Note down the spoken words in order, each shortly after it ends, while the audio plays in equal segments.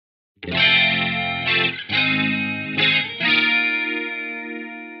Hello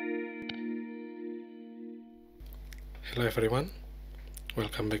everyone,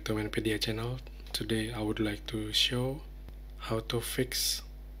 welcome back to my NVIDIA channel. Today I would like to show how to fix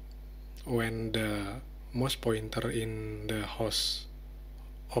when the mouse pointer in the host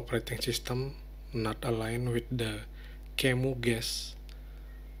operating system not aligned with the QEMU guest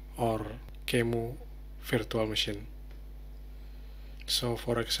or QEMU virtual machine. So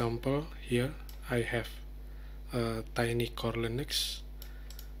for example, here I have a tiny core Linux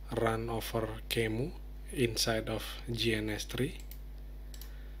run over QEMU inside of GNS3.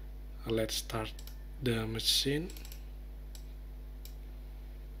 Let's start the machine.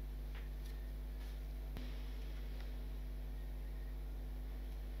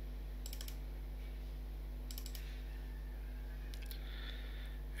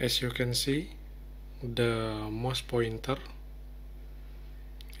 As you can see, the mouse pointer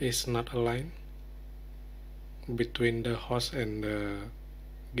is not aligned between the host and the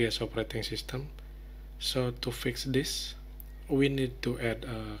guest operating system. So to fix this, we need to add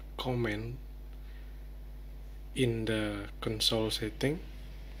a command in the console setting.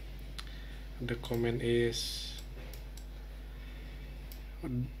 The command is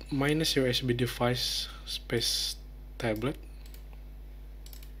 -USB device space tablet.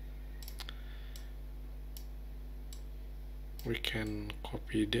 We can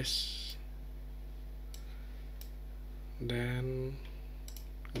copy this, then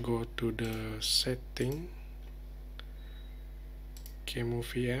go to the setting, QEMU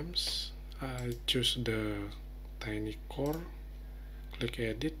VMs. I choose the tiny core, click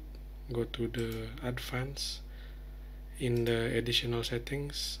edit, go to the advanced. In the additional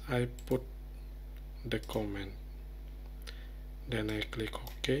settings, I put the command, then I click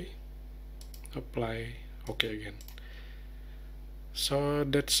OK, apply, OK again. So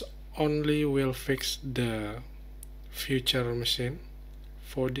that's only will fix the future machine.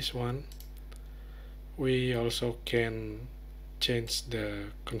 For this one, we also can change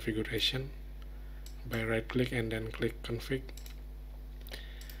the configuration by right click and then click config,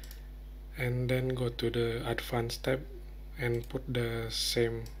 and then go to the advanced tab and put the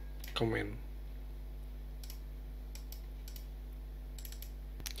same command.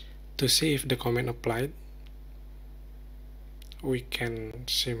 To see if the command applied, we can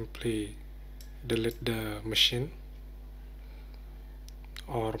simply delete the machine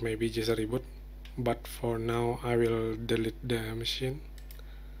or maybe just reboot, but for now I will delete the machine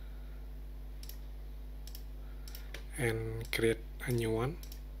and create a new one.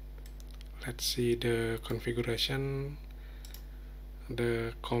 Let's see the configuration.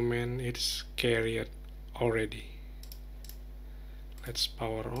 The command is carried already. Let's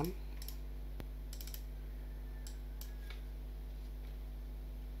power on.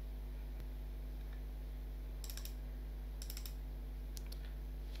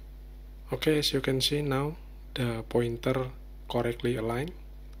 Okay, as you can see now, the pointer correctly aligned.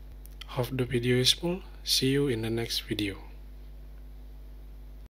 Hope the video is useful. See you in the next video.